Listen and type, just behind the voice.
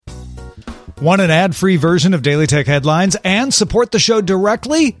Want an ad-free version of Daily Tech Headlines and support the show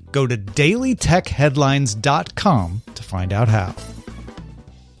directly? Go to dailytechheadlines.com to find out how.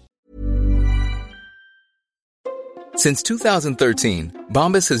 Since 2013,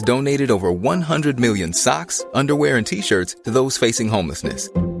 Bombas has donated over 100 million socks, underwear, and T-shirts to those facing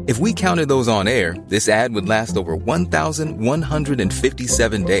homelessness. If we counted those on air, this ad would last over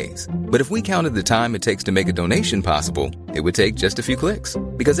 1,157 days. But if we counted the time it takes to make a donation possible, it would take just a few clicks.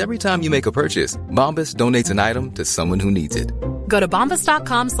 Because every time you make a purchase, Bombas donates an item to someone who needs it. Go to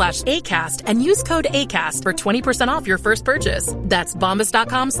bombas.com/ACAST and use code ACAST for 20% off your first purchase. That's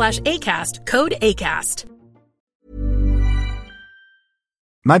bombas.com/ACAST, code ACAST.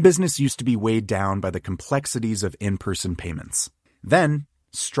 My business used to be weighed down by the complexities of in-person payments. Then,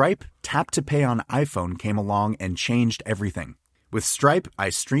 Stripe Tap to Pay on iPhone came along and changed everything. With Stripe, I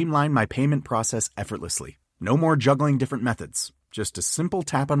streamlined my payment process effortlessly. No more juggling different methods. Just a simple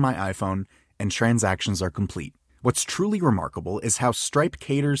tap on my iPhone and transactions are complete. What's truly remarkable is how Stripe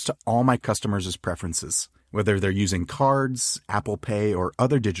caters to all my customers' preferences. Whether they're using cards, Apple Pay, or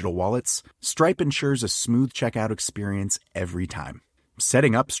other digital wallets, Stripe ensures a smooth checkout experience every time.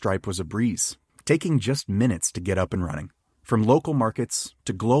 Setting up Stripe was a breeze, taking just minutes to get up and running. From local markets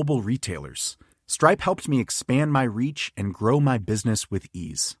to global retailers, Stripe helped me expand my reach and grow my business with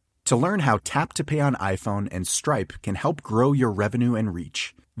ease. To learn how Tap to Pay on iPhone and Stripe can help grow your revenue and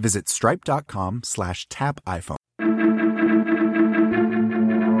reach, visit stripe.com/tapiphone.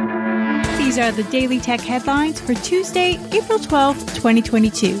 These are the Daily Tech Headlines for Tuesday, April 12th,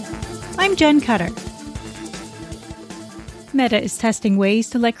 2022. I'm Jen Cutter. Meta is testing ways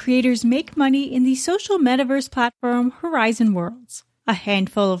to let creators make money in the social metaverse platform Horizon Worlds. A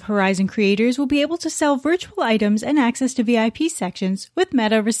handful of Horizon creators will be able to sell virtual items and access to VIP sections, with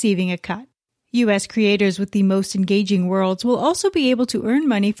Meta receiving a cut. U.S. creators with the most engaging worlds will also be able to earn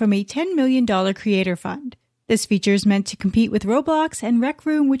money from a $10 million creator fund. This feature is meant to compete with Roblox and Rec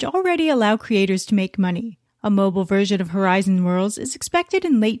Room, which already allow creators to make money. A mobile version of Horizon Worlds is expected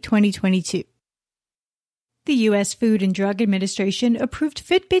in late 2022. The U.S. Food and Drug Administration approved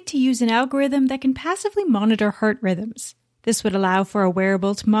Fitbit to use an algorithm that can passively monitor heart rhythms. This would allow for a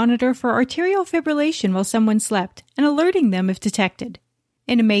wearable to monitor for arterial fibrillation while someone slept and alerting them if detected.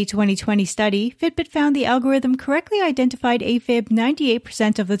 In a May 2020 study, Fitbit found the algorithm correctly identified AFib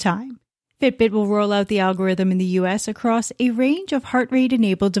 98% of the time. Fitbit will roll out the algorithm in the U.S. across a range of heart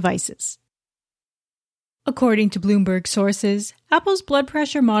rate-enabled devices. According to Bloomberg sources, Apple's blood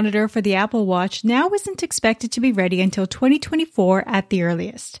pressure monitor for the Apple Watch now isn't expected to be ready until 2024 at the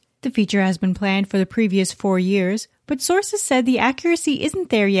earliest. The feature has been planned for the previous 4 years, but sources said the accuracy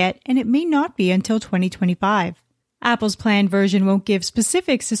isn't there yet and it may not be until 2025. Apple's planned version won't give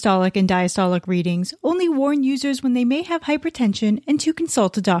specific systolic and diastolic readings, only warn users when they may have hypertension and to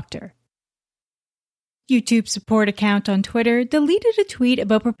consult a doctor. YouTube support account on Twitter deleted a tweet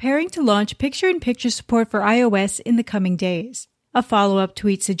about preparing to launch picture-in-picture support for iOS in the coming days. A follow-up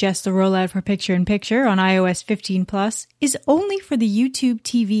tweet suggests the rollout for picture-in-picture on iOS 15 Plus is only for the YouTube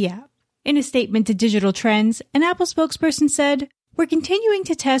TV app. In a statement to Digital Trends, an Apple spokesperson said, "We're continuing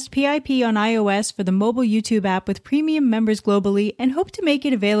to test PIP on iOS for the mobile YouTube app with premium members globally and hope to make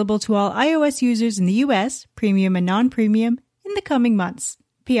it available to all iOS users in the US, premium and non-premium, in the coming months.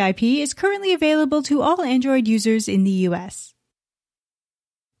 PIP is currently available to all Android users in the US.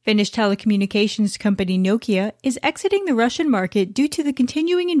 Finnish telecommunications company Nokia is exiting the Russian market due to the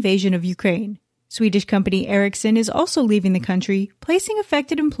continuing invasion of Ukraine. Swedish company Ericsson is also leaving the country, placing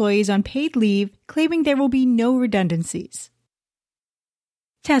affected employees on paid leave, claiming there will be no redundancies.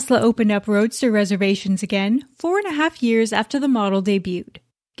 Tesla opened up Roadster reservations again, 4.5 years after the model debuted.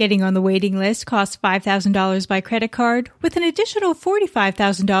 Getting on the waiting list costs $5,000 by credit card, with an additional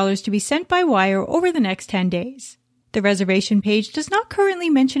 $45,000 to be sent by wire over the next 10 days. The reservation page does not currently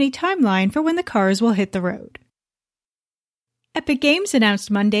mention a timeline for when the cars will hit the road. Epic Games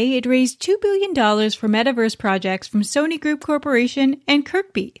announced Monday it raised $2 billion for metaverse projects from Sony Group Corporation and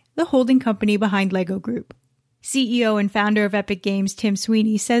Kirkby, the holding company behind LEGO Group. CEO and founder of Epic Games Tim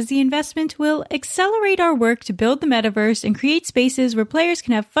Sweeney says the investment will accelerate our work to build the metaverse and create spaces where players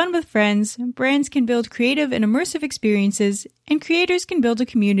can have fun with friends, brands can build creative and immersive experiences, and creators can build a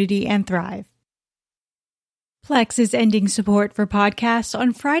community and thrive. Plex is ending support for podcasts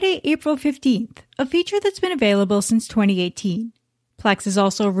on Friday, April 15th, a feature that's been available since 2018. Plex is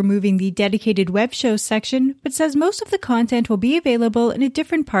also removing the dedicated web shows section, but says most of the content will be available in a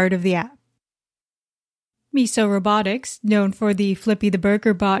different part of the app. Miso Robotics, known for the Flippy the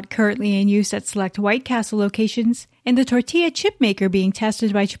Burger bot currently in use at select White Castle locations, and the tortilla chip maker being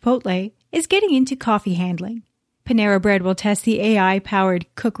tested by Chipotle, is getting into coffee handling. Panera Bread will test the AI-powered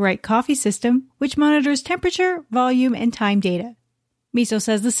Cook Right coffee system, which monitors temperature, volume, and time data. Miso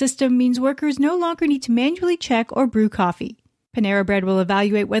says the system means workers no longer need to manually check or brew coffee. Panera Bread will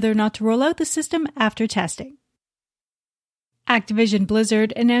evaluate whether or not to roll out the system after testing. Activision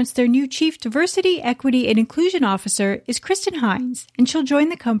Blizzard announced their new Chief Diversity, Equity, and Inclusion Officer is Kristen Hines, and she'll join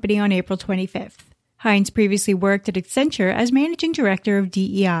the company on April 25th. Hines previously worked at Accenture as Managing Director of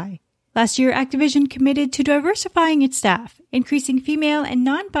DEI. Last year, Activision committed to diversifying its staff, increasing female and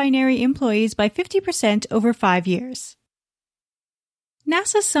non-binary employees by 50% over 5 years.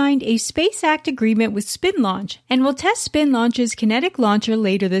 NASA signed a Space Act agreement with Spin Launch and will test Spin Launch's kinetic launcher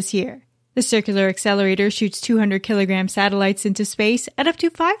later this year. The circular accelerator shoots 200 kilogram satellites into space at up to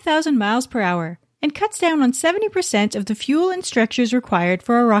 5,000 miles per hour and cuts down on 70% of the fuel and structures required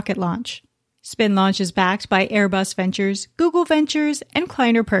for a rocket launch. Spin Launch is backed by Airbus Ventures, Google Ventures, and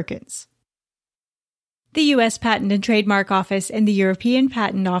Kleiner Perkins. The U.S. Patent and Trademark Office and the European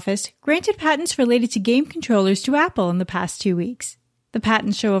Patent Office granted patents related to game controllers to Apple in the past 2 weeks. The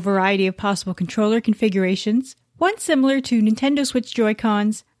patents show a variety of possible controller configurations, one similar to Nintendo Switch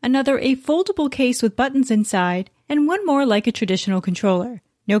Joy-Cons, another a foldable case with buttons inside, and one more like a traditional controller.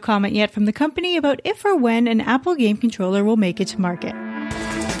 No comment yet from the company about if or when an Apple game controller will make it to market.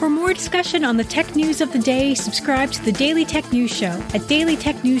 For more discussion on the tech news of the day, subscribe to the Daily Tech News Show at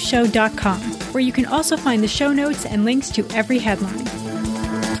dailytechnewsshow.com, where you can also find the show notes and links to every headline.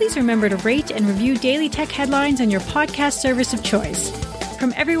 Please remember to rate and review Daily Tech Headlines on your podcast service of choice.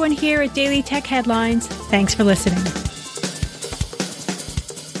 From everyone here at Daily Tech Headlines, thanks for listening.